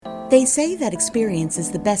They say that experience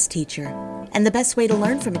is the best teacher, and the best way to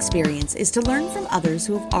learn from experience is to learn from others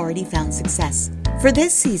who have already found success. For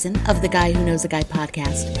this season of the Guy Who Knows a Guy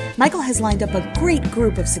podcast, Michael has lined up a great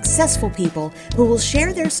group of successful people who will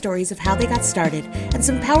share their stories of how they got started and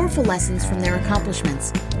some powerful lessons from their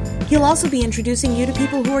accomplishments. He'll also be introducing you to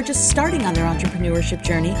people who are just starting on their entrepreneurship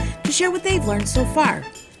journey to share what they've learned so far.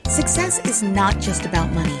 Success is not just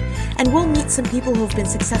about money, and we'll meet some people who have been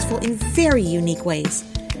successful in very unique ways.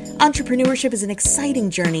 Entrepreneurship is an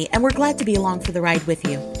exciting journey, and we're glad to be along for the ride with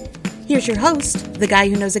you. Here's your host, the Guy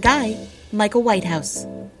Who Knows a Guy, Michael Whitehouse.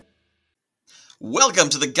 Welcome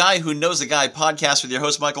to the Guy Who Knows a Guy podcast with your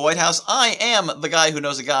host, Michael Whitehouse. I am the Guy Who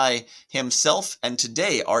Knows a Guy himself, and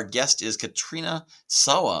today our guest is Katrina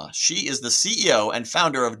Sawa. She is the CEO and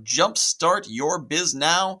founder of Jumpstart Your Biz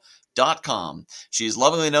Now.com. She's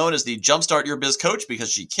lovingly known as the Jumpstart Your Biz Coach because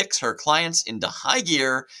she kicks her clients into high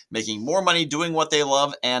gear, making more money doing what they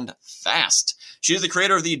love and fast. She is the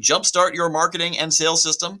creator of the Jumpstart Your Marketing and Sales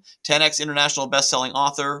System, 10x international best-selling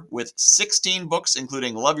author with 16 books,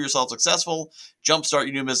 including Love Yourself Successful, Jumpstart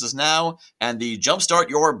Your New Business Now, and the Jumpstart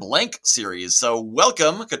Your Blank series. So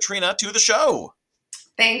welcome, Katrina, to the show.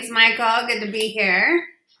 Thanks, Michael. Good to be here.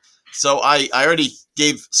 So I already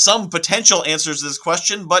gave some potential answers to this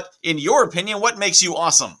question, but in your opinion, what makes you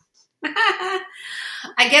awesome? I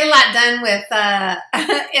get a lot done with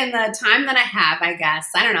in the time that I have, I guess.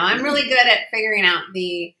 I don't know. I'm really good at figuring out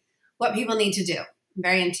what people need to do. I'm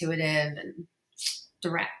very intuitive and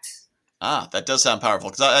direct. That does sound powerful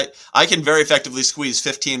because I can very effectively squeeze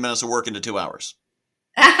 15 minutes of work into 2 hours.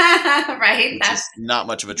 Right? That's not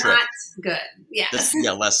much of a trick. Not good. Yes.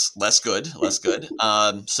 Less good.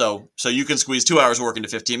 So you can squeeze 2 hours of work into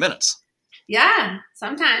 15 minutes. Yeah,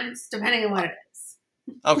 sometimes, depending on what it is.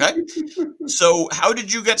 Okay. So how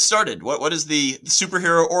did you get started? What is the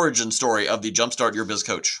superhero origin story of the Jumpstart Your Biz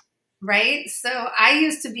Coach? Right. So I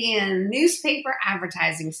used to be in newspaper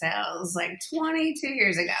advertising sales like 22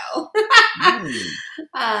 years ago.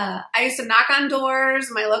 I used to knock on doors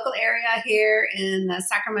in my local area here in the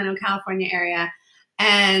Sacramento, California area,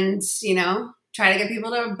 and, try to get people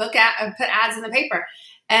to put ads in the paper.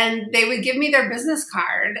 And they would give me their business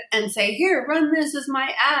card and say, here, run this as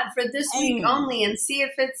my ad for this week only and see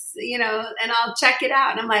if it's, and I'll check it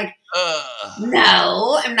out. And I'm like,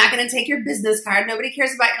 no, I'm not going to take your business card. Nobody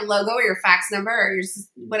cares about your logo or your fax number or your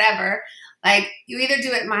whatever. Like, you either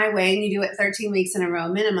do it my way and you do it 13 weeks in a row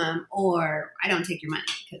minimum, or I don't take your money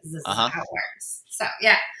because this is how it works. So,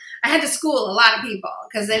 yeah, I had to school a lot of people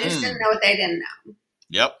because they just didn't know what they didn't know.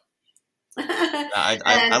 Yep.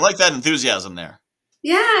 I like that enthusiasm there.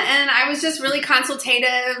 Yeah, and I was just really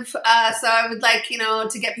consultative. So I would like,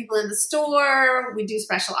 to get people in the store. We do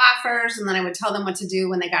special offers, and then I would tell them what to do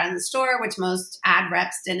when they got in the store, which most ad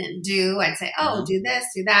reps didn't do. I'd say, do this,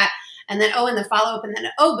 do that. And then, in the follow-up, and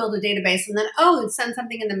then, build a database. And then, send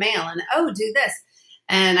something in the mail. And, do this.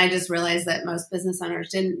 And I just realized that most business owners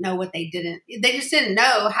didn't know what they just didn't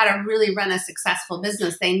know how to really run a successful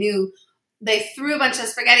business. They knew they threw a bunch of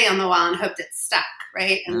spaghetti on the wall and hoped it stuck,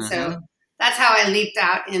 right? And so that's how I leaped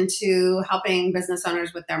out into helping business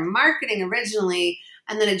owners with their marketing originally.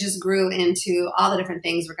 And then it just grew into all the different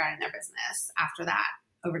things regarding their business after that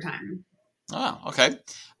over time. Oh, okay.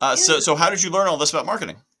 So how did you learn all this about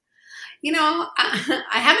marketing? I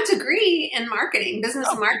have a degree in marketing, business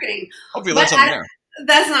marketing. Hope you learned something there.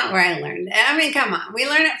 That's not where I learned it. I mean, come on. We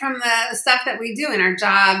learn it from the stuff that we do in our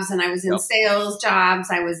jobs. And I was in sales jobs.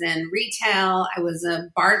 I was in retail. I was a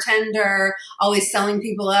bartender, always selling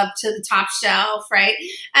people up to the top shelf, right?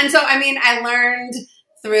 And so, I learned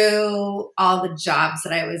through all the jobs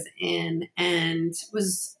that I was in and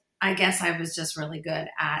I guess I was just really good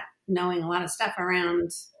at knowing a lot of stuff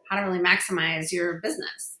around how to really maximize your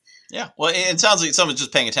business. Yeah. Well, it sounds like someone's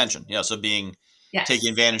just paying attention, so taking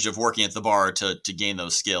advantage of working at the bar to gain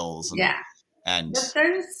those skills. But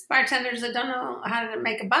there's bartenders that don't know how to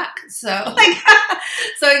make a buck. So, I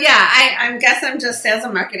guess I'm just sales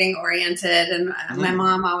and marketing oriented. And my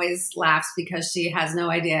mom always laughs because she has no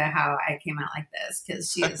idea how I came out like this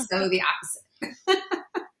because she is so the opposite.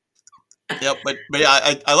 Yep. But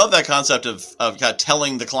yeah, I love that concept of kind of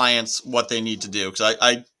telling the clients what they need to do. Because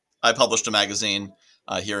I published a magazine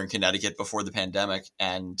here in Connecticut before the pandemic,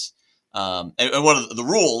 and one of the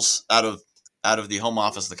rules out of the home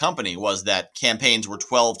office of the company was that campaigns were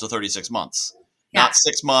 12 to 36 months, not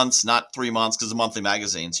 6 months, not 3 months, because the monthly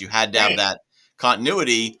magazines, you had to have that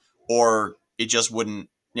continuity or it just wouldn't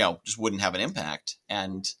have an impact.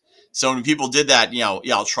 And so when people did that,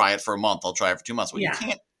 I'll try it for a month. I'll try it for 2 months. Well, you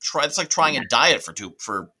can't try. It's like trying a diet for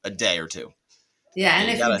a day or two. Yeah, and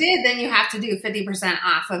You if gotta, you did, then you have to do 50%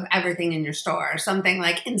 off of everything in your store, or something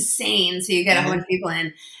like insane. So you get a whole bunch of people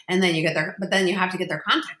in, and then but then you have to get their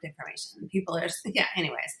contact information. People are, yeah.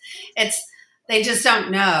 Anyways, they just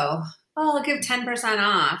don't know. Oh, I'll give 10%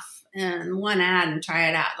 off in one ad and try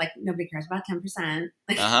it out. Like nobody cares about 10%. So,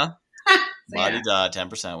 yeah.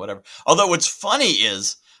 10%, whatever. Although what's funny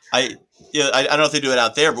is I don't know if they do it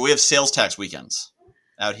out there, but we have sales tax weekends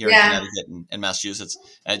out here in Connecticut and Massachusetts,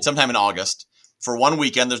 and sometime in August. For one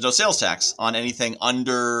weekend, there's no sales tax on anything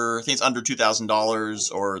under, I think it's under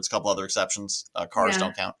 $2,000, or it's a couple other exceptions. Cars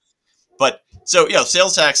don't count. But so,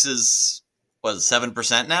 sales tax is,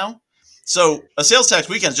 7% now? So a sales tax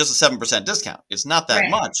weekend is just a 7% discount. It's not that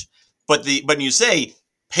much. But when you say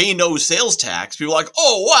pay no sales tax, people are like,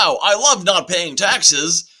 oh, wow, I love not paying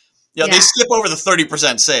taxes. They skip over the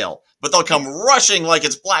 30% sale, but they'll come rushing like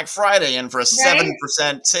it's Black Friday and for a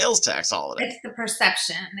 7% sales tax holiday. It's the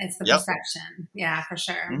perception. Perception. Yeah, for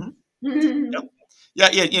sure. Mm-hmm.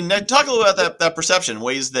 Yeah. Talk a little about that perception,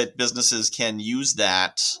 ways that businesses can use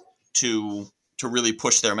that to really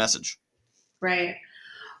push their message. Right.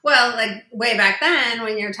 Well, like way back then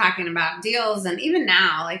when you're talking about deals, and even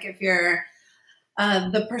now, like if you're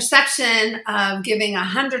the perception of giving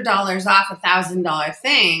 $100 off $1,000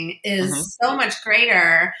 thing is so much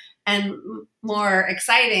greater and more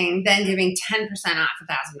exciting than giving 10% off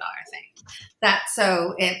 $1,000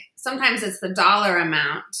 thing. Sometimes it's the dollar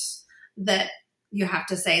amount that you have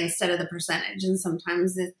to say instead of the percentage, and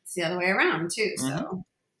sometimes it's the other way around too. So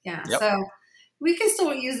so we can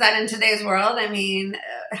still use that in today's world. I mean,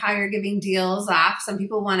 how you're giving deals off. Some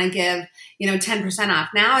people want to give, 10% off.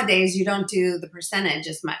 Nowadays, you don't do the percentage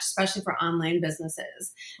as much, especially for online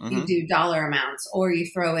businesses. You do dollar amounts, or you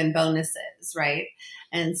throw in bonuses, right?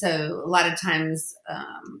 And so a lot of times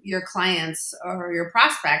your clients or your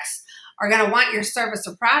prospects are going to want your service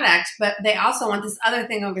or product, but they also want this other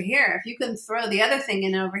thing over here. If you can throw the other thing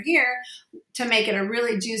in over here to make it a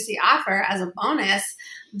really juicy offer as a bonus,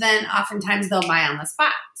 then oftentimes they'll buy on the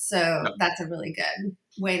spot. So that's a really good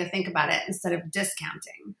way to think about it instead of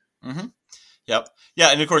discounting. Mm-hmm. Yep. Yeah.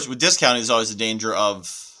 And of course, with discounting, there's always the danger of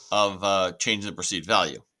changing the perceived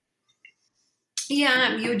value.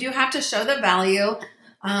 Yeah, you do have to show the value.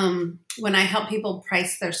 When I help people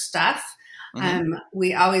price their stuff,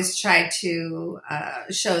 we always try to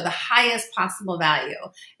show the highest possible value.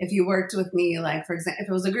 If you worked with me, like for example, if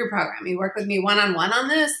it was a group program, you work with me one-on-one on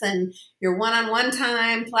this, then your one-on-one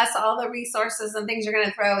time plus all the resources and things you're going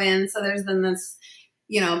to throw in. So there's then this,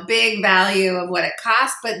 big value of what it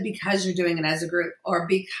costs, but because you're doing it as a group, or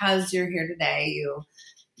because you're here today,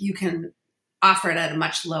 you can offer it at a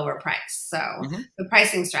much lower price. So the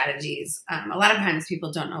pricing strategies, a lot of times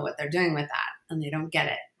people don't know what they're doing with that and they don't get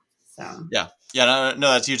it. So yeah,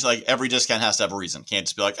 no, that's huge. Like every discount has to have a reason. Can't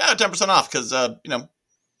just be like, 10% off because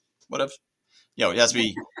whatever. It has to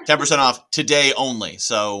be 10% off today only.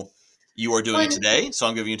 So you are doing it today, so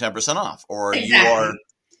I'm giving you 10% off. Or you are,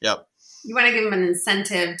 You want to give them an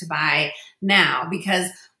incentive to buy now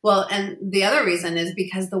because. Well, and the other reason is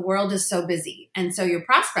because the world is so busy. And so your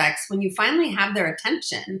prospects, when you finally have their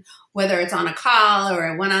attention, whether it's on a call or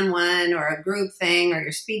a one-on-one or a group thing, or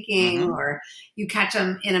you're speaking or you catch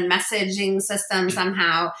them in a messaging system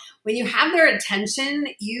somehow, when you have their attention,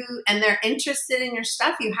 and they're interested in your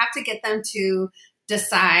stuff, you have to get them to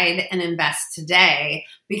decide and invest today,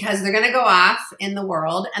 because they're going to go off in the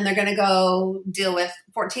world and they're going to go deal with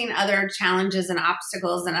 14 other challenges and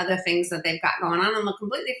obstacles and other things that they've got going on, and they'll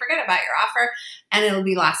completely forget about your offer and it'll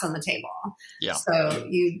be lost on the table. Yeah. So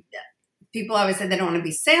people always say they don't want to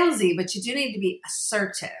be salesy, but you do need to be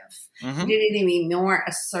assertive. You do need to be more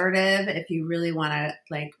assertive if you really want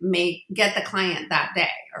to get the client that day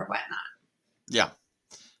or whatnot. Yeah.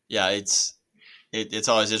 Yeah. It's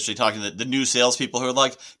always interesting talking to the new salespeople who are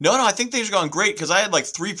like, no, I think things are going great because I had like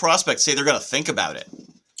 3 prospects say they're going to think about it.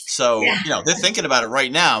 So, they're thinking about it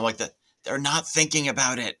right now. I'm like, they're not thinking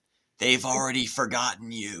about it. They've already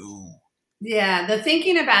forgotten you. Yeah, the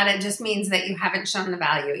thinking about it just means that you haven't shown the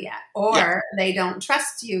value yet, or they don't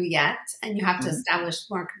trust you yet, and you have to establish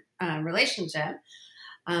more relationship,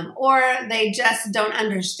 or they just don't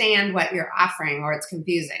understand what you're offering, or it's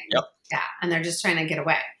confusing. Yep. Yeah, and they're just trying to get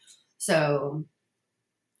away. So,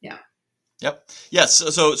 yeah. Yep. Yes.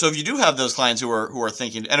 So if you do have those clients who are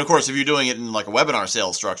thinking, and of course, if you're doing it in like a webinar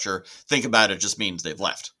sales structure, think about it just means they've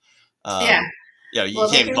left. You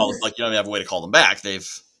can't even call them, like, you don't have a way to call them back.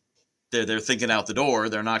 They're thinking out the door.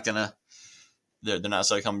 They're not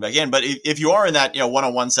necessarily coming back in. But if you are in that,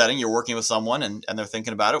 one-on-one setting, you're working with someone and they're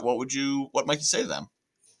thinking about it, what might you say to them?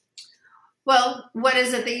 Well, what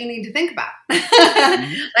is it that you need to think about?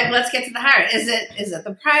 Mhm. Like, let's get to the heart. Is it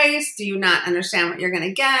the price? Do you not understand what you're going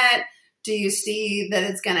to get? Do you see that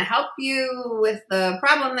it's going to help you with the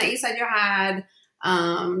problem that you said you had?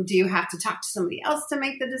 Do you have to talk to somebody else to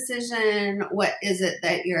make the decision? What is it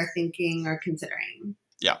that you're thinking or considering?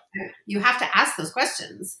 Yeah. You have to ask those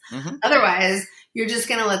questions. Mm-hmm. Otherwise, you're just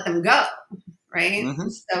going to let them go, right? Mm-hmm.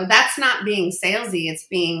 So that's not being salesy.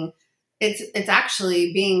 It's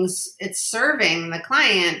actually it's serving the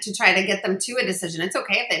client to try to get them to a decision. It's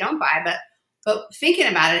okay if they don't buy, but thinking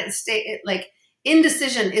about it, like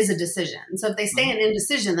indecision is a decision. So if they stay in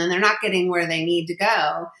indecision, then they're not getting where they need to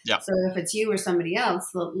go. Yeah. So if it's you or somebody else,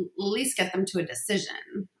 at least get them to a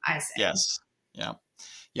decision, I say. Yes. Yeah.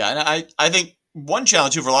 Yeah. And I think one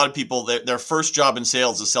challenge too for a lot of people, their first job in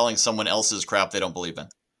sales is selling someone else's crap they don't believe in.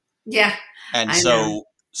 Yeah. And so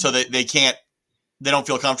they don't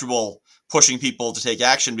feel comfortable pushing people to take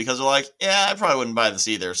action because they're like, yeah, I probably wouldn't buy this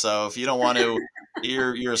either. So if you don't want to,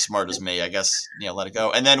 you're as smart as me, I guess, let it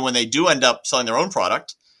go. And then when they do end up selling their own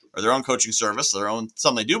product or their own coaching service, their own,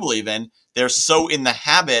 something they do believe in, they're so in the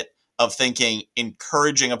habit of thinking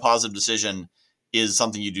encouraging a positive decision is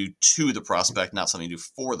something you do to the prospect, not something you do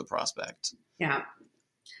for the prospect. Yeah.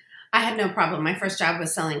 I had no problem. My first job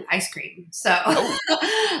was selling ice cream. So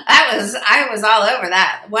I was all over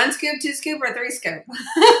that. 1 scoop, 2 scoop, or 3 scoop.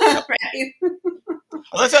 Yep. Right?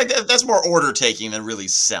 Well, I feel like that's more order taking than really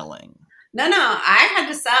selling. No, I had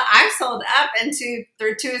to sell. I sold up into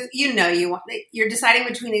through 2. You're deciding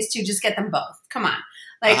between these 2. Just get them both. Come on.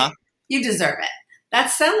 Like you deserve it.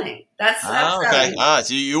 That's selling. That's okay. selling.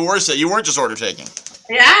 So you weren't just order taking.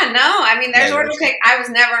 Yeah, no. I mean, there's order take. I was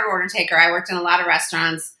never an order taker. I worked in a lot of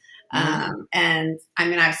restaurants. And I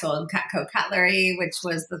mean, I've sold Cutco cutlery, which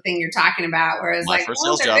was the thing you're talking about, where it's like,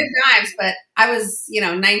 oh, they're good knives, but I was,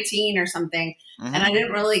 19 or something, and I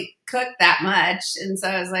didn't really cook that much. And so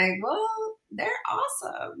I was like, well, they're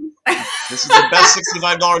awesome. This is the best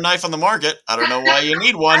 $65 knife on the market. I don't know why you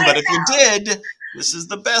need one, but if you did, this is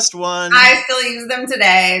the best one. I still use them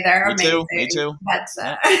today. They're amazing. Me too.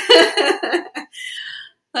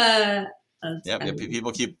 But,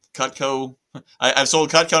 people keep Cutco. I've sold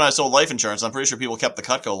Cutco and I sold life insurance. I'm pretty sure people kept the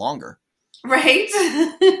Cutco longer. Right.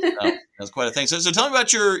 That's quite a thing. So tell me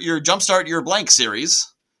about your Jumpstart Your Blank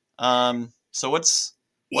series. So what is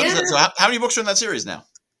that? So how many books are in that series now?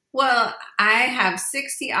 Well, I have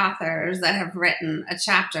 60 authors that have written a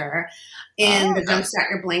chapter in the Jumpstart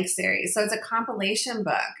Your Blank series. So it's a compilation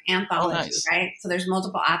book, anthology, right? So there's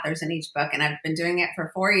multiple authors in each book, and I've been doing it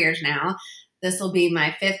for 4 years now. This will be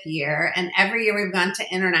my 5th year. And every year we've gone to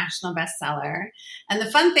international bestseller. And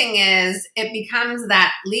the fun thing is it becomes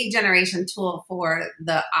that lead generation tool for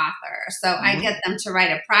the author. So I get them to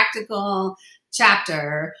write a practical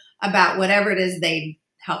chapter about whatever it is they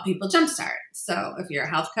help people jumpstart. So if you're a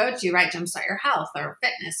health coach, you write Jumpstart Your Health or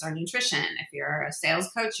fitness or nutrition. If you're a sales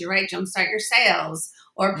coach, you write Jumpstart Your Sales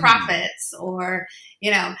or profits or,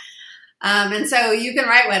 and so you can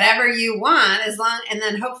write whatever you want and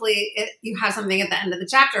then hopefully you have something at the end of the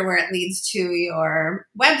chapter where it leads to your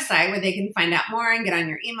website where they can find out more and get on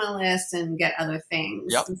your email list and get other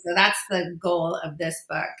things. Yep. And so that's the goal of this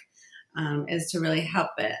book, is to really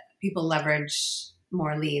help people leverage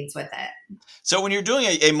more leads with it. So when you're doing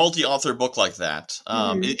a multi-author book like that,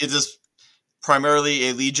 is this primarily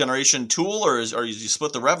a lead generation tool or you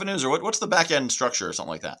split the revenues or what's the back end structure or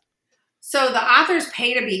something like that? So the authors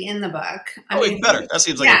pay to be in the book. Even better. That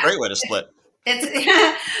seems like a great way to split. Because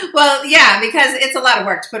it's a lot of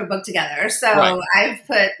work to put a book together. So I've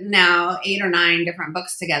put now 8 or 9 different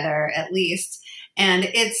books together at least. And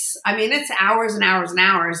it's hours and hours and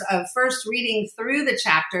hours of first reading through the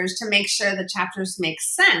chapters to make sure the chapters make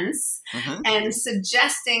sense and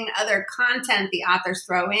suggesting other content the authors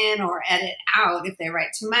throw in or edit out if they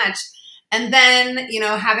write too much. And then,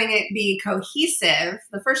 having it be cohesive.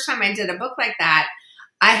 The first time I did a book like that,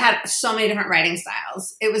 I had so many different writing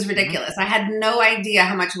styles. It was ridiculous. I had no idea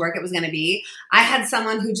how much work it was going to be. I had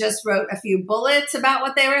someone who just wrote a few bullets about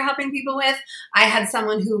what they were helping people with. I had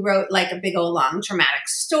someone who wrote like a big old long traumatic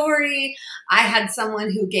story. I had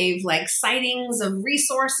someone who gave like sightings of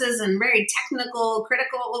resources and very technical,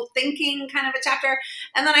 critical thinking kind of a chapter.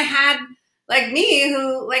 And then I had like me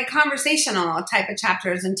who like conversational type of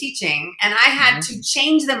chapters and teaching. And I had to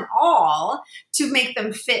change them all to make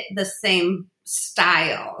them fit the same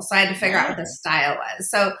style. So I had to figure out what the style was.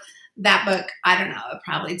 So that book, I don't know, it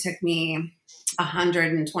probably took me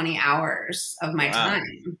 120 hours of my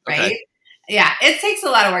time, right? Yeah, it takes a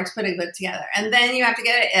lot of work to put a book together. And then you have to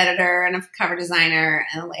get an editor and a cover designer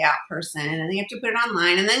and a layout person. And then you have to put it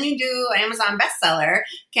online. And then you do an Amazon bestseller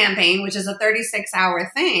campaign, which is a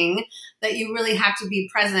 36-hour thing that you really have to be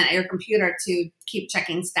present at your computer to keep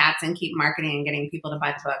checking stats and keep marketing and getting people to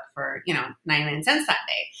buy the book for, 99 cents that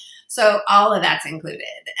day. So all of that's included.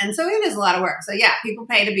 And so it is a lot of work. So yeah, people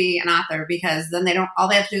pay to be an author because then all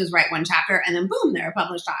they have to do is write one chapter and then boom, they're a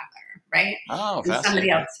published author, right? Oh, and somebody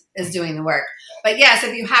else is doing the work. But yes,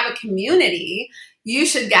 if you have a community, you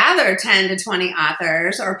should gather 10 to 20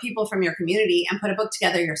 authors or people from your community and put a book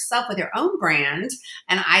together yourself with your own brand.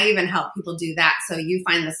 And I even help people do that. So you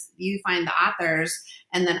find the authors,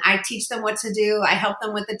 and then I teach them what to do. I help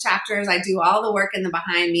them with the chapters. I do all the work in the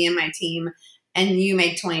behind, me and my team. And you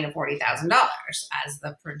make $20,000 to $40,000 as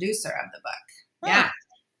the producer of the book. Yeah.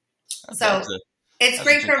 So it's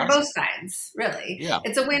great for both sides, really. Yeah.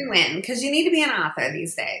 It's a win-win because you need to be an author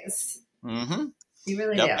these days. Mm-hmm. You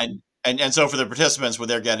really do. And so for the participants, what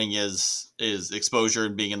they're getting is exposure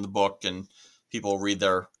and being in the book, and people read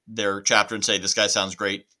their chapter and say, "This guy sounds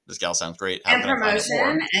great. This gal sounds great." And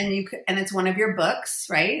promotion, and it's one of your books,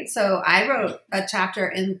 right? So I wrote a chapter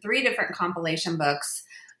in 3 different compilation books.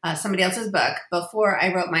 Somebody else's book before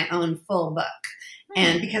I wrote my own full book.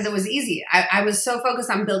 And because it was easy, I was so focused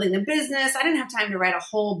on building the business. I didn't have time to write a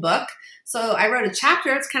whole book. So I wrote a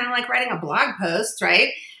chapter. It's kind of like writing a blog post, right?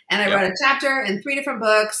 And I wrote a chapter in 3 different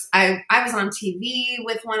books. I was on TV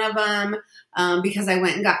with one of them because I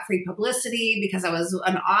went and got free publicity because I was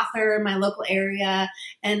an author in my local area.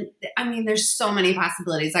 And I mean, there's so many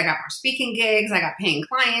possibilities. I got more speaking gigs. I got paying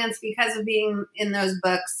clients because of being in those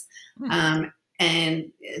books.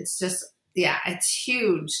 And it's just, it's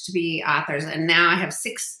huge to be authors. And now I have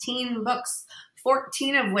 16 books,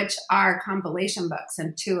 14 of which are compilation books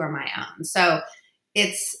and 2 are my own. So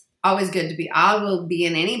it's always good I will be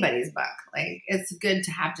in anybody's book. Like, it's good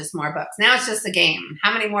to have just more books. Now it's just a game.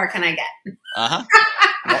 How many more can I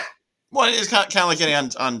get? Well, it's kind of like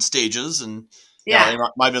getting on stages. And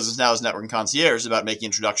my business now is Networking Concierge, about making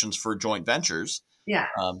introductions for joint ventures. Yeah.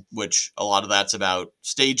 Which a lot of that's about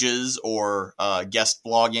stages or guest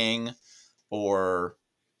blogging or,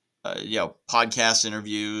 podcast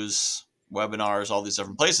interviews, webinars, all these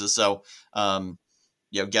different places. So,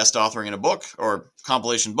 guest authoring in a book or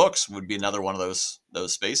compilation books would be another one of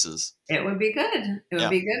those spaces. It would be good. It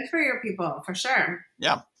would be good for your people, for sure.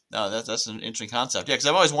 Yeah. No, that's an interesting concept. Yeah, because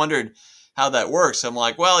I've always wondered how that works. I'm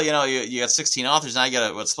like, well, you got 16 authors, now you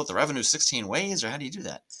got to split the revenue 16 ways, or how do you do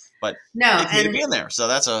that? But no, it's to be in there. So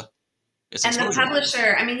it's and the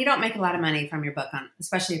publisher, I mean, you don't make a lot of money from your book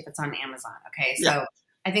especially if it's on Amazon. Okay. So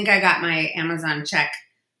I think I got my Amazon check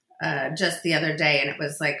just the other day, and it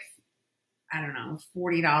was like, I don't know,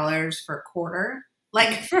 $40 for a quarter,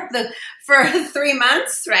 like for 3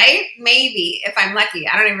 months, right? Maybe if I'm lucky.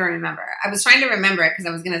 I don't even remember. I was trying to remember it because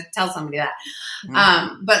I was going to tell somebody that.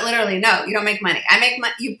 But literally, no, you don't make money.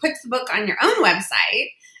 You put the book on your own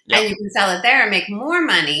website. And you can sell it there and make more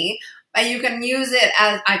money, but you can use it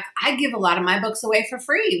as I give a lot of my books away for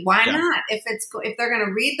free. Why not? If they're going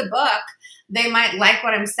to read the book, they might like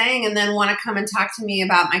what I'm saying and then want to come and talk to me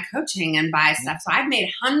about my coaching and buy stuff. So I've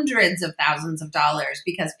made hundreds of thousands of dollars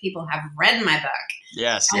because people have read my book.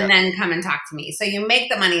 Yes. And then come and talk to me. So you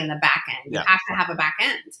make the money in the back end. You have to have a back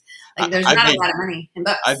end. Like, there's not a lot of money in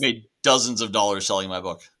books. I've made dozens of dollars selling my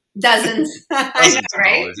book. Dozens. I know,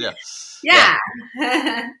 right? Yeah.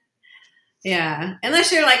 Yeah.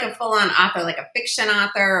 Unless you're like a full-on author, like a fiction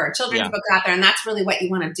author or a children's book author, and that's really what you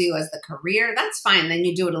want to do as the career, that's fine. Then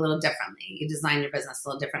you do it a little differently. You design your business a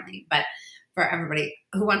little differently. But for anybody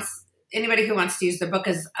who wants to use their book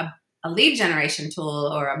as a lead generation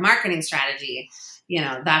tool or a marketing strategy,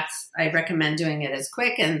 I recommend doing it as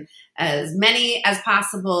quick and as many as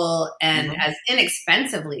possible and as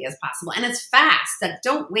inexpensively as possible. And it's fast. Like,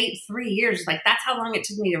 don't wait 3 years. Like, that's how long it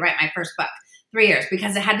took me to write my first book. 3 years,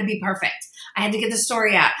 because it had to be perfect. I had to get the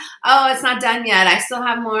story out. Oh, it's not done yet. I still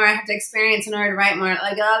have more. I have to experience in order to write more.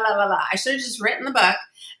 Like, blah, blah, blah, blah. I should have just written the book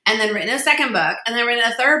and then written a second book and then written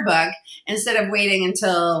a third book instead of waiting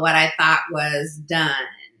until what I thought was done,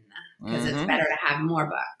 because it's better to have more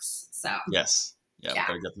books. So yes. Yeah.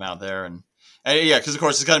 Better get them out there. And because of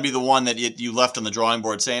course it's going to be the one that you left on the drawing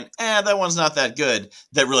board saying, that one's not that good,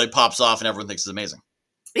 that really pops off and everyone thinks is amazing.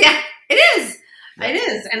 Yeah, it is. It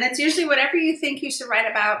is. And it's usually whatever you think you should write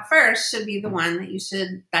about first should be the one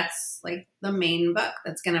that that's like the main book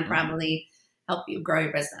that's going to probably help you grow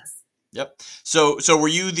your business. Yep. So were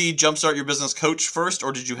you the Jumpstart Your Business coach first,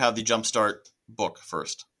 or did you have the Jumpstart book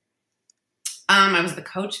first? I was the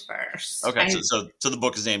coach first. Okay. So the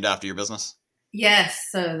book is named after your business? Yes.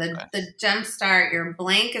 So Okay. the Jumpstart, your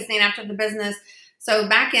blank is named after the business. So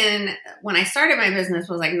back when I started my business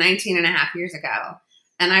was like 19 and a half years ago.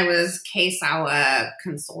 And I was Sawa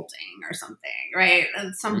Consulting or something, right?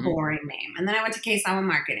 Some boring name. And then I went to Sawa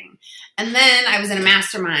Marketing. And then I was in a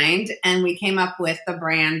mastermind and we came up with the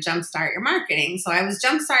brand Jumpstart Your Marketing. So I was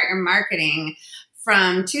Jumpstart Your Marketing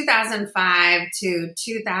from 2005 to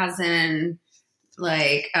 2000,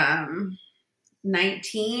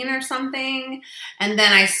 19 or something. And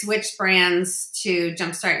then I switched brands to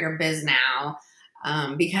Jumpstart Your Biz Now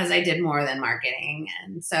because I did more than marketing.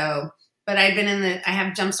 And so, but I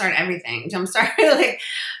have Jumpstart everything. Jumpstart,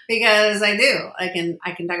 because I do. I can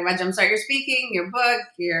talk about Jumpstart your speaking, your book,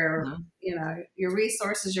 your, your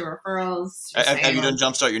resources, your referrals. Your Have you done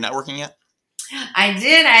Jumpstart your networking yet? I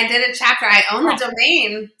did a chapter. I own the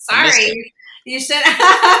domain. Sorry. You should.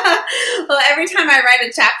 Well, every time I write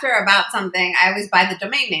a chapter about something, I always buy the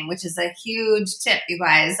domain name, which is a huge tip, you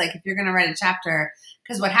guys. Like if you're going to write a chapter,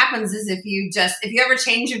 because what happens is if you ever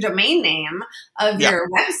change your domain name of your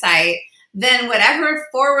website, then whatever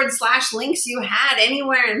 / links you had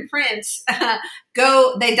anywhere in print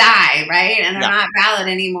they die, right? And they're not valid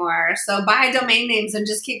anymore. So buy domain names and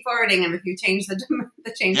just keep forwarding them if you change the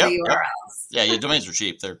URLs. Yeah, your domains are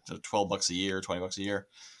cheap. They're $12 a year, $20 a year.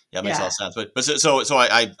 Yeah, it makes a lot of sense. But so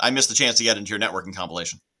I missed the chance to get into your networking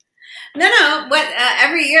compilation. No.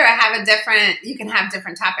 Every year I have you can have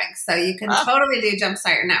different topics. So you can totally do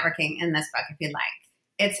Jumpstart Your Networking in this book if you'd like.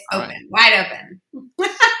 It's open, wide open.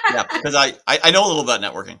 Yeah, because I know a little about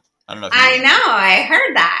networking. I don't know if you know. I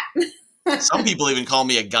heard that. Some people even call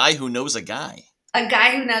me a guy who knows a guy. A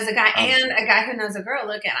guy who knows a guy and a guy who knows a girl.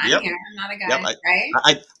 Look, I'm here. I'm not a guy,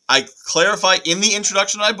 right? I clarify in the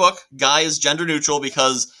introduction to my book, guy is gender neutral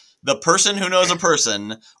because the person who knows a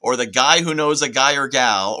person or the guy who knows a guy or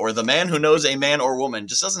gal or the man who knows a man or woman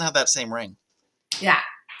just doesn't have that same ring. Yeah,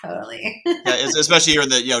 totally. Yeah, especially here in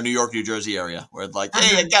the New York, New Jersey area where it's like,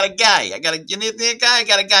 hey, I got a guy. You need a guy? I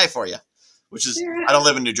got a guy for you. Which is, I don't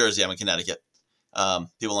live in New Jersey. I'm in Connecticut.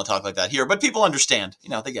 People don't talk like that here, but people understand. They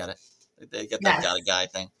get it. They get that got a guy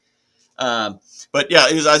thing. But yeah,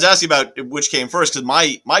 I was asking about which came first because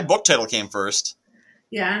my book title came first.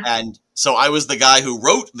 Yeah. And so I was the guy who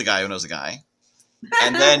wrote The Guy Who Knows a Guy.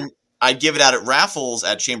 And then I'd give it out at raffles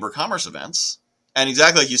at Chamber of Commerce events. And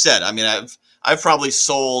exactly like you said, I mean, I've probably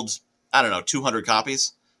sold, 200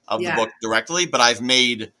 copies of the book directly, but I've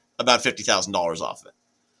made about $50,000 off of it.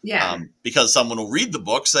 Yeah. Because someone will read the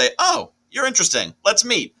book, say, oh, you're interesting. Let's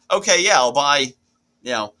meet. Okay, yeah, I'll buy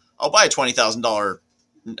a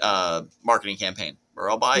 $20,000 marketing campaign,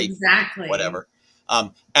 or I'll buy whatever.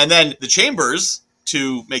 And then the chambers,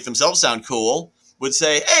 to make themselves sound cool, would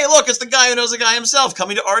say, hey, look, it's the guy who knows a guy himself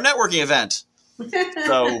coming to our networking event.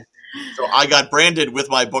 So I got branded with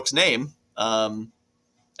my book's name. And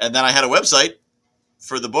then I had a website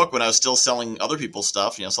for the book when I was still selling other people's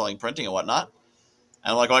stuff, selling printing and whatnot.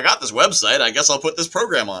 And I'm like, well, I got this website. I guess I'll put this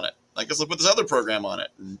program on it. I guess I'll put this other program on it.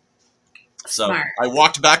 And so Smart. I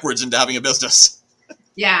walked backwards into having a business.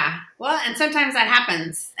 Yeah. Well, and sometimes that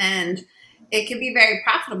happens. And it can be very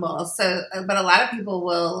profitable. So, but a lot of people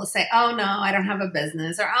will say, oh no, I don't have a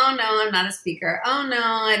business, or, oh no, I'm not a speaker. Oh no,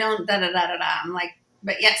 I don't I'm like,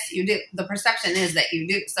 but yes, you do. The perception is that you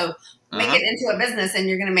do. So make it into a business and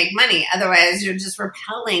you're going to make money. Otherwise you're just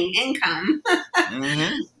repelling income.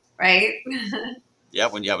 Right? Yeah.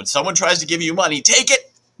 When someone tries to give you money, take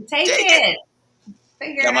it. Take it.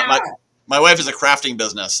 Figure it out. My wife is a crafting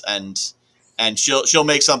business and she'll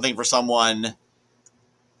make something for someone.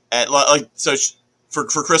 For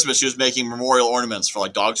Christmas, she was making memorial ornaments for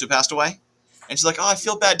dogs who passed away. And she's like, oh, I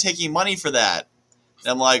feel bad taking money for that.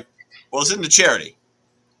 And I'm like, well, this isn't a charity.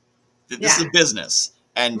 This is a business.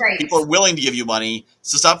 And people are willing to give you money.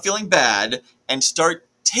 So stop feeling bad and start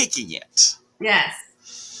taking it. Yes.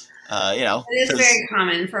 It is very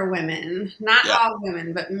common for women, not all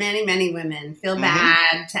women, but many, many women feel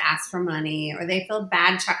bad to ask for money, or they feel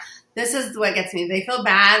bad. This is what gets me. They feel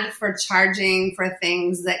bad for charging for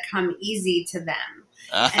things that come easy to them.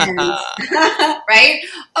 And, right?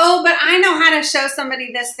 Oh, but I know how to show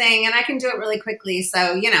somebody this thing and I can do it really quickly.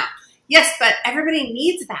 So, yes, but everybody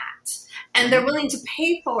needs that and they're willing to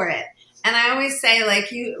pay for it. And I always say,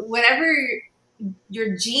 whatever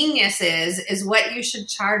your genius is what you should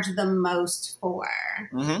charge the most for.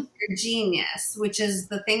 Your genius, which is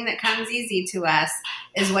the thing that comes easy to us,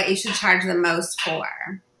 is what you should charge the most for.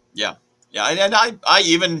 Yeah. Yeah. And I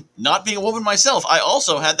even, not being a woman myself, I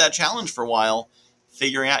also had that challenge for a while,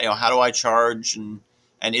 figuring out, how do I charge and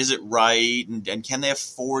is it right? And can they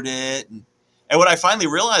afford it? And what I finally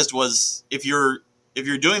realized was if you're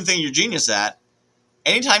doing the thing you're genius at,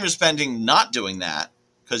 anytime you're spending not doing that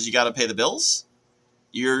because you got to pay the bills,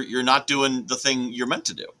 you're not doing the thing you're meant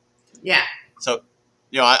to do. Yeah. So,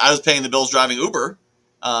 I was paying the bills driving Uber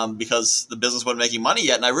because the business wasn't making money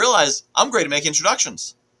yet, and I realized I'm great at making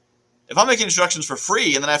introductions. If I'm making introductions for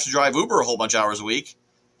free and then I have to drive Uber a whole bunch of hours a week,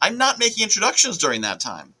 I'm not making introductions during that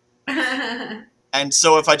time. And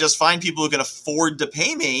so if I just find people who can afford to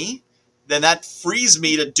pay me, then that frees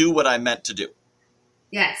me to do what I meant to do.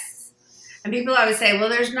 Yes. And people always say, well,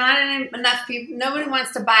 there's not enough people. Nobody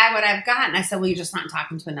wants to buy what I've got. And I said, well, you're just not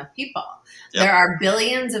talking to enough people. Yep. There are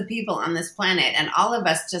billions of people on this planet, and all of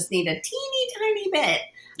us just need a teeny tiny bit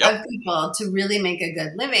of people to really make a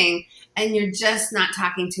good living. And you're just not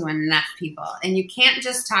talking to enough people. And you can't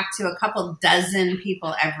just talk to a couple dozen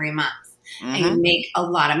people every month and you make a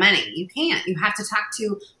lot of money. You can't. You have to talk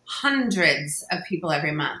to hundreds of people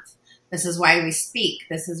every month. This is why we speak.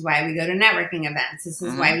 This is why we go to networking events. This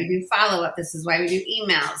is why we do follow-up. This is why we do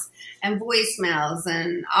emails and voicemails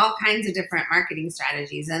and all kinds of different marketing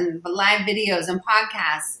strategies and live videos and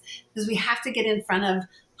podcasts, because we have to get in front of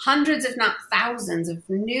hundreds, if not thousands, of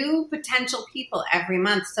new potential people every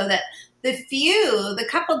month so that the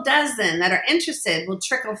couple dozen that are interested will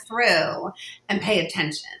trickle through and pay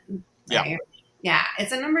attention. Right? Yeah,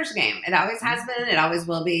 it's a numbers game. It always has been. It always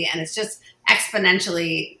will be. And it's just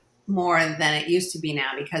exponentially more than it used to be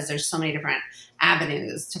now because there's so many different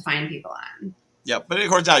avenues to find people on. Yeah, but of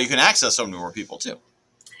course now you can access so many more people too.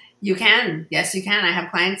 You can. Yes, you can. I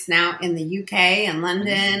have clients now in the UK and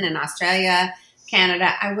London and Australia,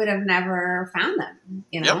 Canada. I would have never found them,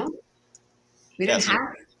 We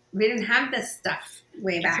didn't have this stuff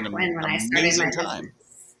way back when I started my time.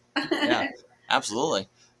 Yeah, absolutely.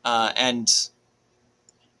 And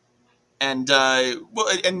I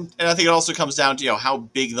think it also comes down to how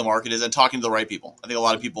big the market is and talking to the right people. I think a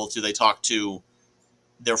lot of people too, they talk to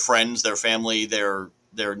their friends, their family, their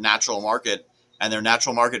natural market, and their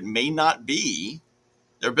natural market may not be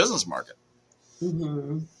their business market.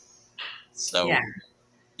 So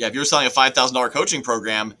if you're selling a $5,000 coaching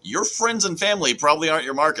program, your friends and family probably aren't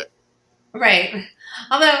your market. Right.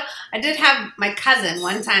 Although I did have my cousin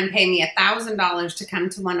one time pay me $1,000 to come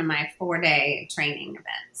to one of my 4-day training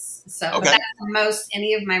events. So but that's the most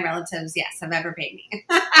any of my relatives, have ever paid me.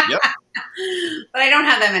 Yep. But I don't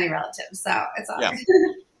have that many relatives, so it's all good.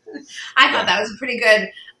 I thought that was a pretty good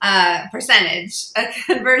percentage, a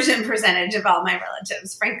conversion percentage of all my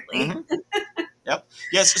relatives, frankly. Yep.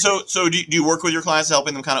 Yes. So do you work with your clients,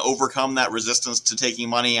 helping them kind of overcome that resistance to taking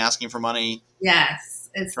money, asking for money? Yes.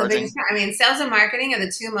 It's the biggest. I mean, sales and marketing are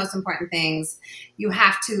the two most important things. You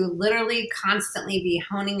have to literally constantly be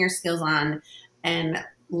honing your skills on and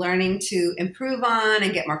learning to improve on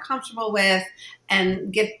and get more comfortable with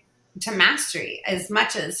and get to mastery as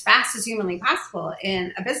fast as humanly possible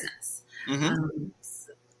in a business.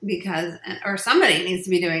 Because somebody needs to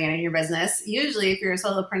be doing it in your business. Usually if you're a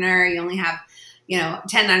solopreneur, you only have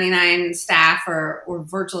 1099 staff or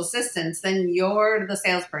virtual assistants, then you're the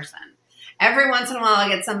salesperson. Every once in a while, I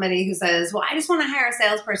get somebody who says, well, I just want to hire a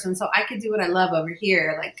salesperson so I could do what I love over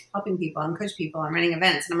here, like helping people and coach people and running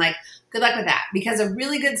events. And I'm like, good luck with that. Because a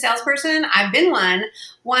really good salesperson, I've been one,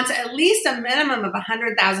 wants at least a minimum of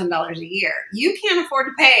 $100,000 a year. You can't afford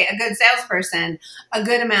to pay a good salesperson a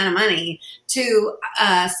good amount of money to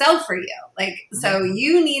sell for you. So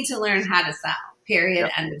you need to learn how to sell, period,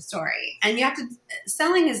 end of story. And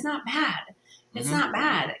selling is not bad. It's not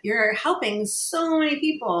bad. You're helping so many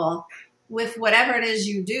people with whatever it is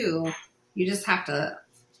you do. You just have to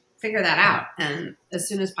figure that out and as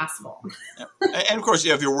soon as possible. And of course,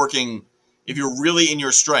 if you're really in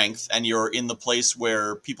your strength and you're in the place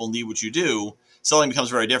where people need what you do, selling becomes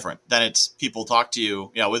very different. Then it's people talk to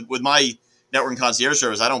you. With my networking concierge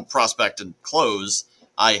service, I don't prospect and close.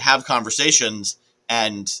 I have conversations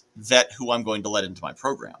and vet who I'm going to let into my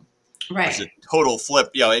program. Right. It's a total flip,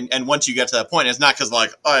 and once you get to that point, it's not because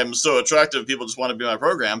I'm so attractive, people just want to be in my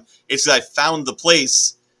program. It's that I found the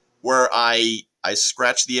place where I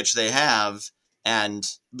scratch the itch they have, and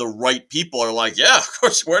the right people are like, yeah, of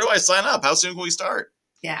course, where do I sign up? How soon can we start?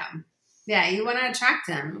 Yeah. Yeah, you want to attract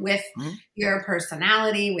them with your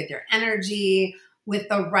personality, with your energy, with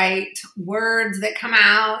the right words that come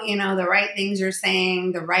out, the right things you're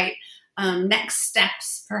saying, the right next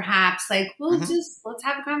steps, perhaps let's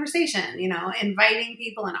have a conversation, inviting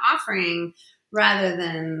people and offering rather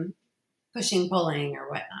than pushing, pulling or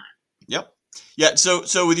whatnot. Yep. Yeah.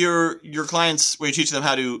 So with your clients, when you teach them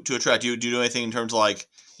how to attract, do you do anything in terms of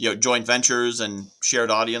joint ventures and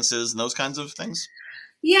shared audiences and those kinds of things?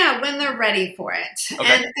 Yeah, when they're ready for it.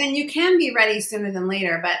 Okay. And you can be ready sooner than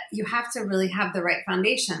later, but you have to really have the right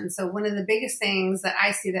foundation. So one of the biggest things that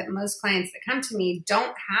I see that most clients that come to me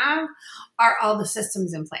don't have are all the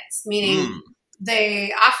systems in place, meaning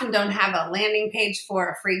they often don't have a landing page for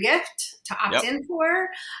a free gift to opt in for,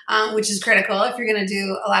 which is critical. If you're going to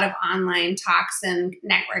do a lot of online talks and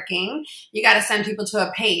networking, you got to send people to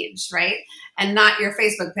a page, right? And not your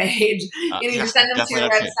Facebook page. You need to send them to your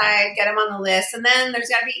website, get them on the list. And then there's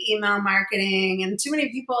got to be email marketing. And too many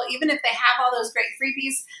people, even if they have all those great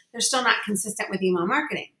freebies, they're still not consistent with email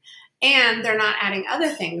marketing. And they're not adding other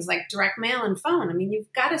things like direct mail and phone. I mean,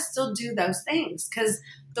 you've got to still do those things because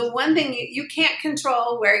the one thing you can't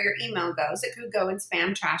control where your email goes. It could go in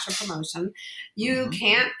spam, trash, or promotion. You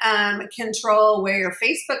can't control where your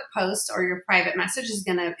Facebook post or your private message is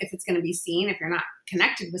if it's gonna be seen if you're not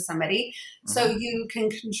connected with somebody. So you can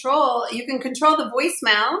control the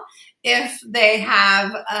voicemail if they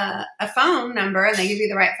have a phone number and they give you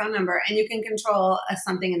the right phone number, and you can control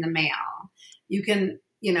something in the mail. You can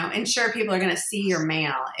ensure people are going to see your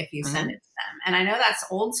mail if you send it to them. And I know that's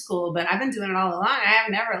old school, but I've been doing it all along. I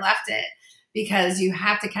have never left it because you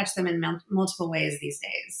have to catch them in multiple ways these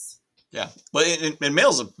days. Yeah. Well, and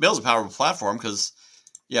mail's a powerful platform because,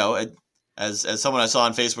 as someone I saw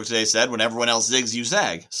on Facebook today said, when everyone else zigs, you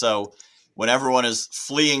zag. So when everyone is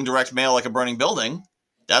fleeing direct mail like a burning building,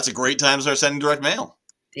 that's a great time to start sending direct mail.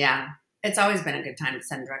 Yeah. It's always been a good time to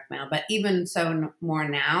send direct mail, but even so more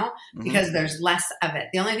now because there's less of it.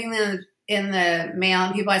 The only thing in the mail,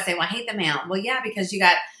 and people I say, well, I hate the mail. Well, yeah, because you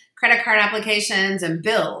got credit card applications and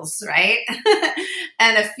bills, right?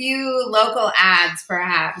 And a few local ads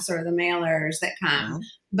perhaps, or the mailers that come.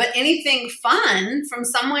 But anything fun from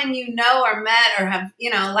someone you know or met or have,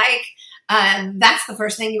 that's the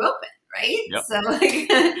first thing you open. Right? Yep. So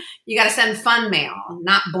you got to send fun mail,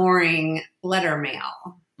 not boring letter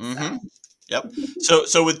mail. Yep.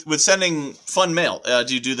 So with sending fun mail,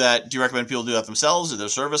 do you do that? Do you recommend people do that themselves? Is there a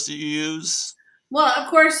service that you use? Well, of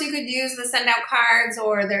course, you could use the send out cards,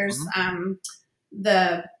 or there's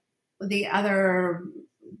the other.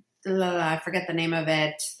 I forget the name of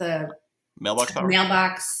it. The Mailbox Power.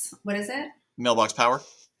 Mailbox. What is it? Mailbox Power.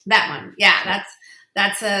 That one. Yeah,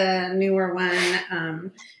 that's a newer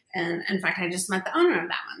one. And in fact, I just met the owner of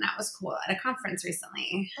that one. That was cool at a conference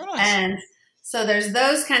recently. Oh, nice. And so there's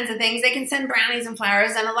those kinds of things. They can send brownies and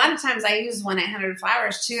flowers. And a lot of times I use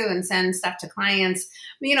 1-800-Flowers too and send stuff to clients,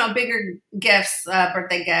 bigger gifts,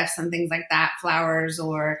 birthday gifts and things like that, flowers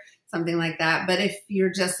or something like that. But if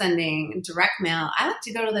you're just sending direct mail, I like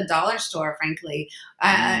to go to the dollar store, frankly,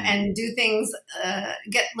 and do things,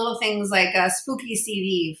 get little things like a spooky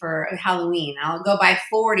CD for Halloween. I'll go buy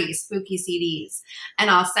 40 spooky CDs and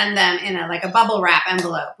I'll send them in a bubble wrap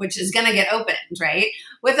envelope, which is going to get opened, right?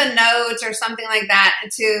 With a note or something like that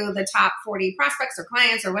to the top 40 prospects or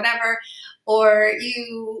clients or whatever. Or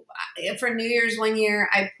for New Year's one year,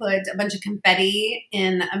 I put a bunch of confetti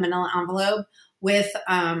in a manila envelope with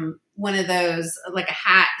one of those, like a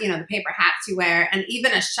hat, the paper hats you wear, and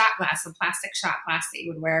even a shot glass, a plastic shot glass that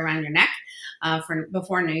you would wear around your neck for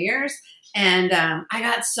before New Year's. And I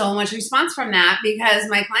got so much response from that because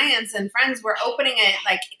my clients and friends were opening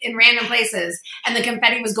it in random places, and the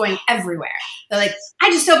confetti was going everywhere. They're like, I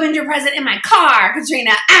just opened your present in my car,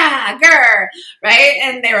 Katrina, grr, right?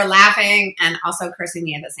 And they were laughing and also cursing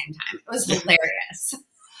me at the same time. It was hilarious.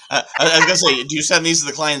 I was going to say, do you send these to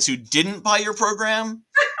the clients who didn't buy your program?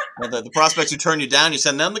 The prospects who turn you down, you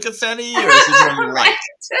send them the confetti? Or is this one you like?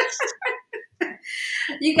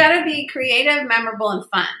 You got to be creative, memorable, and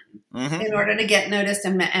fun in order to get noticed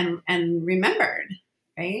and remembered,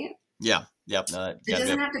 right? Yeah. Yep. No, it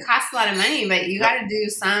doesn't have to cost a lot of money, but you got to do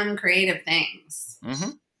some creative things.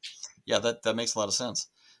 Yeah, that makes a lot of sense.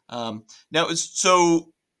 Now,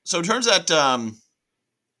 so it turns out...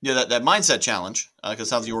 that mindset challenge, because it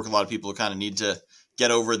sounds like you work with a lot of people who kind of need to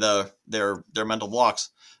get over their mental blocks.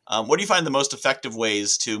 What do you find the most effective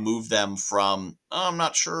ways to move them from, I'm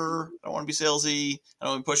not sure, I don't want to be salesy, I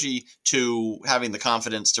don't want to be pushy, to having the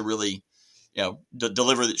confidence to really,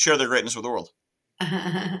 share their greatness with the world?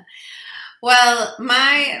 Well,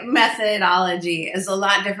 my methodology is a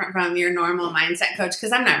lot different from your normal mindset coach,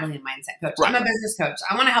 because I'm not really a mindset coach. Right. I'm a business coach.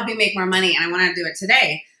 I want to help you make more money, and I want to do it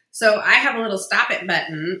today. So I have a little stop it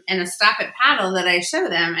button and a stop it paddle that I show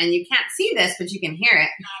them, and you can't see this, but you can hear it.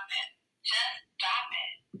 Stop it. Just stop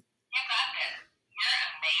it. You got this. You're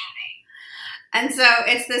amazing. And so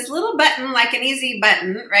it's this little button, like an easy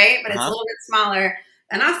button, right? But it's a little bit smaller.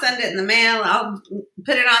 And I'll send it in the mail. I'll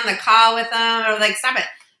put it on the call with them, or stop it.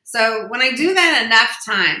 So when I do that enough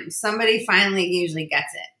times, somebody finally usually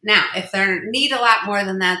gets it. Now, if they need a lot more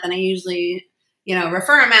than that, then I usually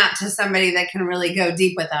refer them out to somebody that can really go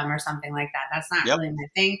deep with them or something like that. That's not Yep. really my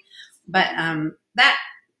thing, but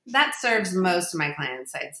that serves most of my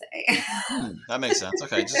clients, I'd say. That makes sense.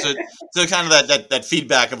 Okay, so kind of that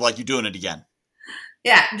feedback of like you doing it again.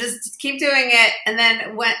 Yeah, just keep doing it, and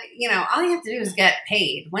then when all you have to do is get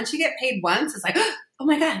paid. Once you get paid once, it's like, oh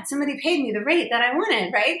my God, somebody paid me the rate that I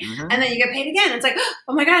wanted, right? Mm-hmm. And then you get paid again. It's like,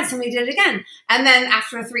 oh my God, somebody did it again. And then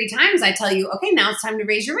after 3 times, I tell you, okay, now it's time to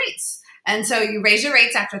raise your rates. And so you raise your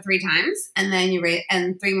rates after 3 times, and then you raise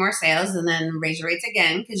and 3 more sales, and then raise your rates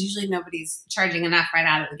again, because usually nobody's charging enough right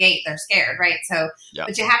out of the gate. They're scared, right? So,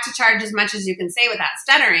 but you have to charge as much as you can say without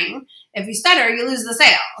stuttering. If you stutter, you lose the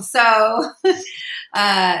sale. So,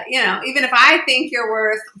 even if I think you're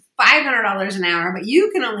worth $500 an hour, but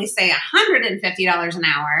you can only say $150 an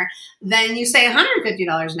hour, then you say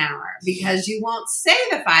 $150 an hour, because you won't say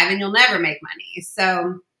the 5 and you'll never make money.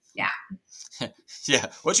 So, yeah. Yeah.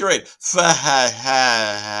 What's your rate?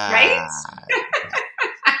 Right?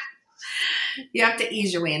 You have to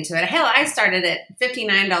ease your way into it. Hell, I started at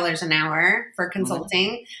 $59 an hour for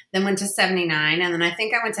consulting, then went to $79, and then I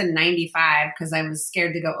think I went to $95 because I was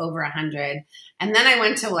scared to go over $100. And then I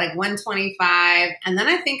went to like $125, and then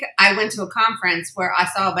I think I went to a conference where I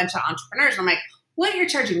saw a bunch of entrepreneurs. I'm like, what, you're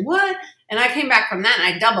charging what? And I came back from that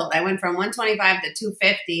and I doubled. I went from $125 to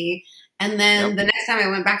 $250. And then the next time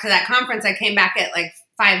I went back to that conference, I came back at like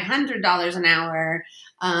 $500 an hour.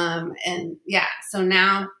 And yeah, so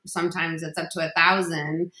now sometimes it's up to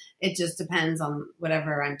 $1,000. It just depends on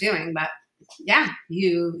whatever I'm doing. But yeah,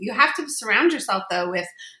 you have to surround yourself though with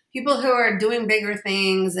people who are doing bigger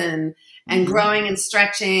things and growing and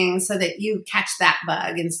stretching, so that you catch that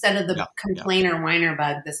bug instead of the complainer whiner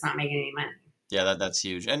bug that's not making any money. Yeah, that's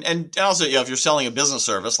huge. And also, if you're selling a business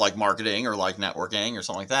service like marketing or like networking or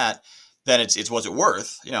something like that, then it's what's it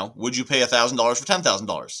worth? Would you pay $1,000 for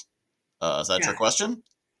 $10,000? Is that a trick question?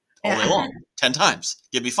 All day long, 10 times.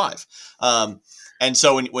 Give me 5. And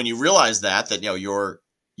so when you realize that you're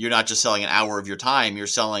not just selling an hour of your time, you're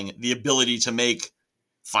selling the ability to make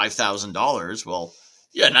 $5,000. Well,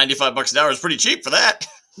 yeah, $95 an hour is pretty cheap for that.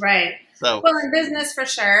 Right. So, well, in business for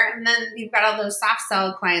sure. And then you've got all those soft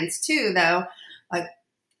sell clients too, though. Like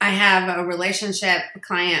I have a relationship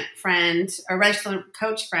client friend, a relationship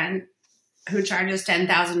coach friend who charges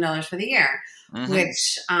 $10,000 for the year,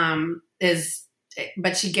 which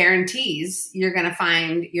but she guarantees you're going to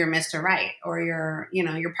find your Mr. Right or your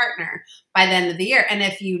partner by the end of the year. And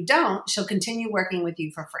if you don't, she'll continue working with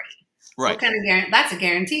you for free. Right. What kind of that's a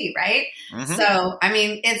guarantee, right? So, I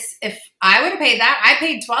mean, if I would have paid that, I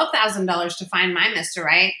paid $12,000 to find my Mr.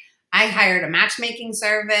 Right. I hired a matchmaking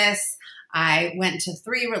service. I went to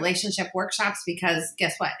 3 relationship workshops because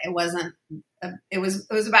guess what? It was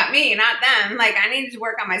about me, not them. Like I needed to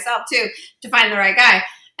work on myself too to find the right guy.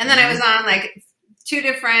 And then I was on like 2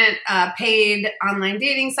 different paid online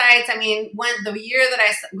dating sites. I mean, the year that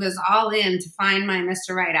I was all in to find my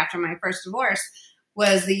Mr. Right after my first divorce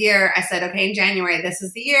was the year I said, okay, in January, this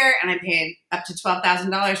is the year. And I paid up to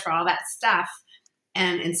 $12,000 for all that stuff.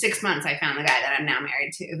 And in 6 months, I found the guy that I'm now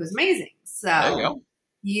married to. It was amazing. So there you go.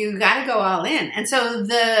 You got to go all in. And so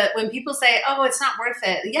when people say, oh, it's not worth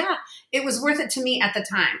it. Yeah, it was worth it to me at the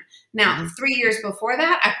time. Now, 3 years before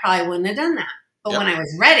that, I probably wouldn't have done that. But when I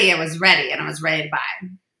was ready, and I was ready to buy.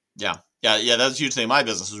 Yeah. Yeah. That's a huge thing in my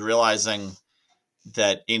business, was realizing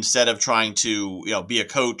that instead of trying to, be a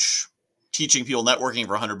coach, teaching people networking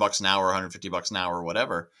for $100 an hour, $150 an hour, or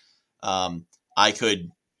whatever, I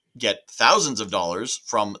could get thousands of dollars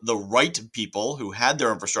from the right people who had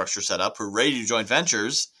their infrastructure set up, who were ready to join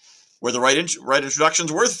ventures, where the right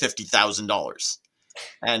introduction's worth $50,000.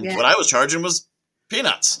 And what I was charging was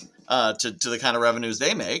peanuts to the kind of revenues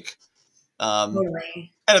they make.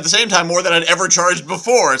 Totally. And at the same time, more than I'd ever charged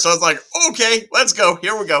before. So I was like, okay, let's go.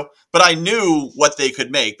 Here we go. But I knew what they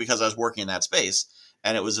could make because I was working in that space.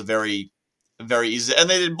 And it was a very, very easy. And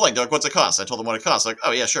they didn't blink. They're like, what's it cost? I told them what it cost. Like,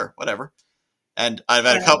 oh, yeah, sure, whatever. And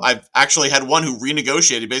I've actually had one who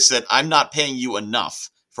renegotiated, basically said, I'm not paying you enough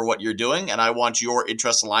for what you're doing, and I want your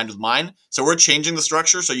interests aligned with mine. So we're changing the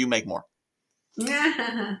structure so you make more.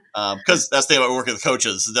 Because that's the thing about working with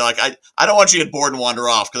coaches. They're like, I don't want you to get bored and wander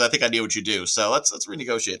off because I think I know what you do. So let's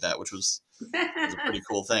renegotiate that, which was a pretty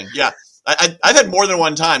cool thing. Yeah, I've had more than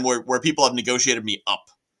one time where people have negotiated me up.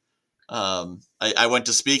 I went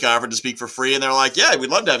to speak. I offered to speak for free, and they're like, yeah, we'd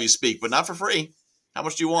love to have you speak, but not for free. How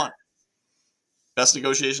much do you want? Best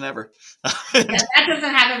negotiation ever. Yeah, that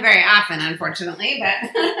doesn't happen very often, unfortunately.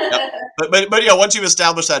 But but once you've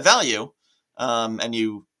established that value, and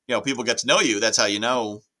people get to know you, that's how you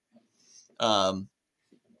know. That's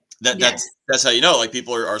how you know, like,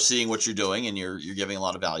 people are seeing what you're doing, and you're giving a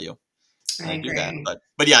lot of value. I do that. agree.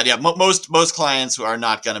 But yeah. Most clients are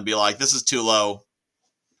not going to be like, this is too low.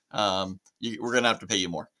 We're going to have to pay you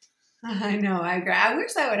more. I know. I agree. I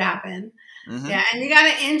wish that would happen. Mm-hmm. Yeah, and you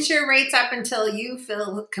got to inch your rates up until you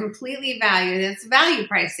feel completely valued. It's value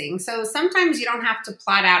pricing. So sometimes you don't have to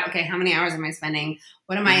plot out, okay, how many hours am I spending?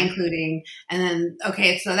 What am I including? And then,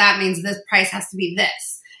 okay, so that means this price has to be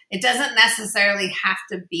this. It doesn't necessarily have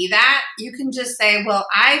to be that. You can just say, well,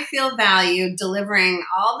 I feel valued delivering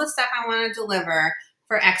all the stuff I want to deliver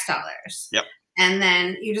for X dollars. Yep. And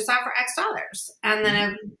then you just offer X dollars. And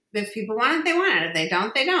then if people want it, they want it. If they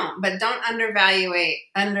don't, they don't. But don't undervalue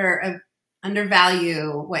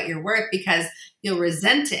what you're worth, because you'll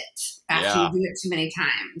resent it after you do it too many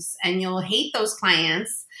times. And you'll hate those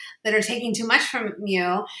clients that are taking too much from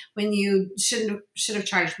you when you should have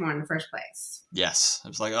charged more in the first place. Yes.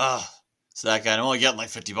 It's like, it's that guy. I'm only getting like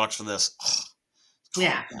 $50 for this.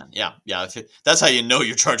 Yeah. Yeah. That's how you know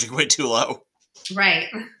you're charging way too low. Right.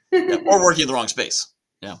 Or working in the wrong space.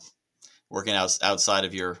 Yeah. Working outside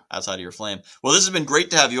of your flame. Well, this has been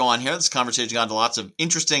great to have you on here. This conversation got to lots of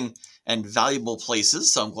interesting and valuable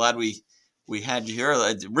places. So I'm glad we had you here.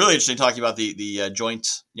 Really interesting talking about the joint,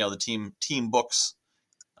 the team books,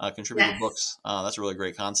 contributor books. That's a really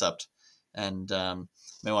great concept. And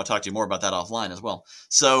may want to talk to you more about that offline as well.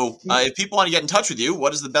 So if people want to get in touch with you,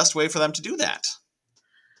 what is the best way for them to do that?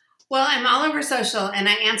 Well, I'm all over social and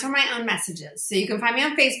I answer my own messages. So you can find me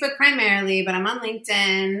on Facebook primarily, but I'm on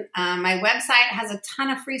LinkedIn. My website has a ton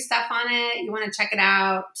of free stuff on it. You want to check it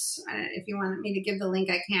out. If you want me to give the link,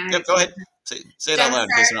 I can. Yep, go ahead. Say it out loud in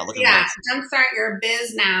case you're not looking at it.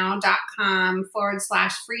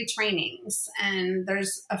 jumpstartyourbiznow.com/free trainings. And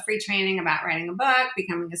there's a free training about writing a book,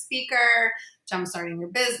 becoming a speaker, jumpstarting your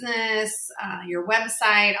business, your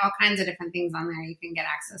website, all kinds of different things on there you can get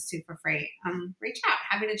access to for free. Reach out.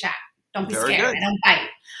 Happy to chat. Don't be Very scared. good. I don't bite.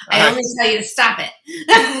 I only tell you to stop it.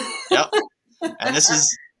 Yep. And this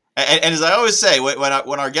is, and as I always say, when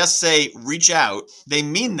our guests say reach out, they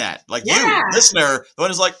mean that. Like you, listener, the one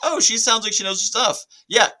who's like, oh, she sounds like she knows her stuff.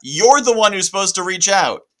 Yeah, you're the one who's supposed to reach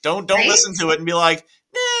out. Don't listen to it and be like,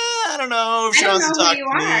 I don't know if she wants to talk to me. I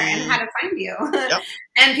don't know who you are and how to find you. Yep.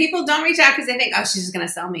 And people don't reach out because they think, oh, she's just going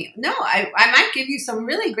to sell me. No, I might give you some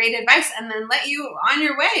really great advice and then let you on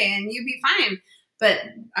your way and you be fine. But,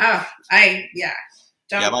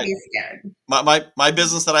 don't be scared. My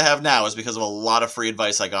business that I have now is because of a lot of free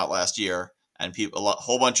advice I got last year, and a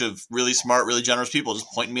whole bunch of really smart, really generous people just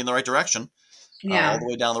pointing me in the right direction, all the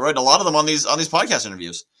way down the road. And a lot of them on these podcast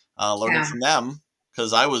interviews, learning from them,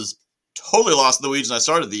 because I was totally lost in the weeds when I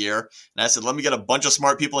started the year, and I said, let me get a bunch of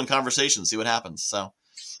smart people in conversation, see what happens. So,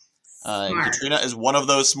 Katrina is one of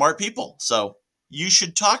those smart people. So you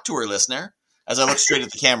should talk to her, listener. As I look straight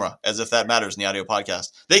at the camera, as if that matters in the audio podcast.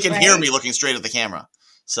 They can hear me looking straight at the camera.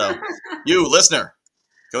 So you, listener,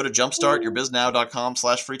 go to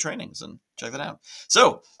jumpstartyourbiznow.com/free trainings and check that out.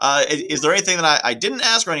 So is there anything that I didn't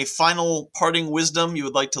ask, or any final parting wisdom you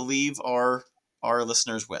would like to leave our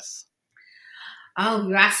listeners with? Oh,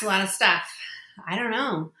 you asked a lot of stuff. I don't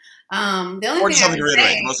know. The only thing I would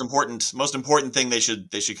reiterate, the most important thing they should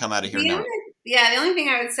come out of here knowing. The only thing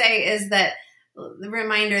I would say is that the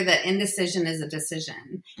reminder that indecision is a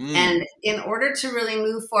decision. And in order to really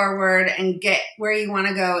move forward and get where you want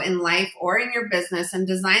to go in life or in your business and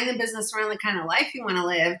design the business around the kind of life you want to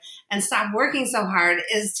live and stop working so hard,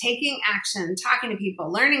 is taking action, talking to people,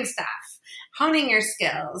 learning stuff, honing your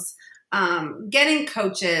skills, getting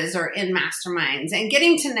coaches or in masterminds and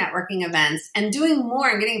getting to networking events and doing more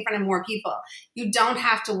and getting in front of more people. You don't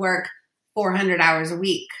have to work 400 hours a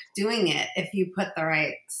week doing it if you put the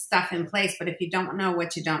right stuff in place. But if you don't know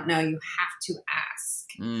what you don't know, you have to ask.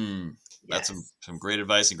 That's some great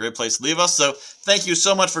advice and great place to leave us. So thank you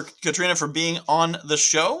so much for Katrina for being on the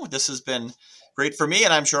show. This has been great for me,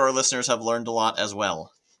 and I'm sure our listeners have learned a lot as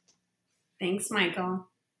well. Thanks, Michael.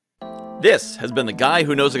 This has been the Guy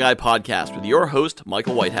Who Knows a Guy podcast with your host,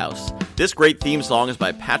 Michael Whitehouse. This great theme song is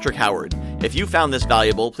by Patrick Howard. If you found this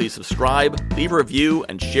valuable, please subscribe, leave a review,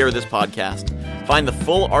 and share this podcast. Find the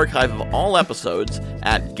full archive of all episodes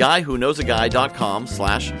at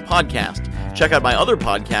guywhoknowsaguy.com/podcast. Check out my other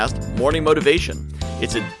podcast, Morning Motivation.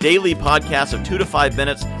 It's a daily podcast of 2 to 5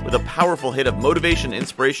 minutes with a powerful hit of motivation and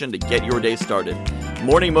inspiration to get your day started.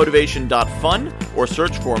 morningmotivation.fun or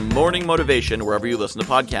search for Morning Motivation wherever you listen to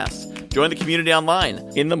podcasts. Join the community online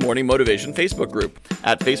in the Morning Motivation Facebook group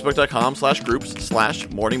at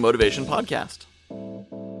facebook.com/groups/Morning Motivation Podcast.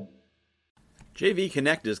 JV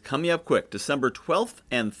Connect is coming up quick, December 12th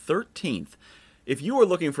and 13th. If you are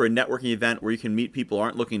looking for a networking event where you can meet people who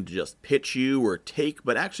aren't looking to just pitch you or take,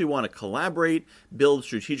 but actually want to collaborate, build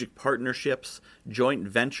strategic partnerships, joint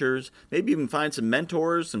ventures, maybe even find some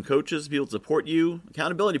mentors, some coaches, people to support you,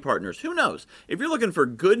 accountability partners, who knows? If you're looking for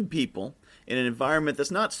good people in an environment that's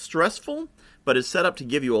not stressful, but is set up to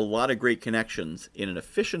give you a lot of great connections in an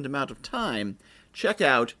efficient amount of time, check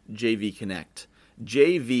out JV Connect.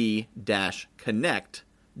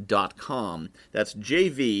 jv-connect.com. That's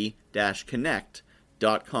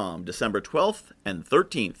jv-connect.com. December 12th and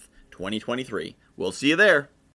 13th, 2023. We'll see you there.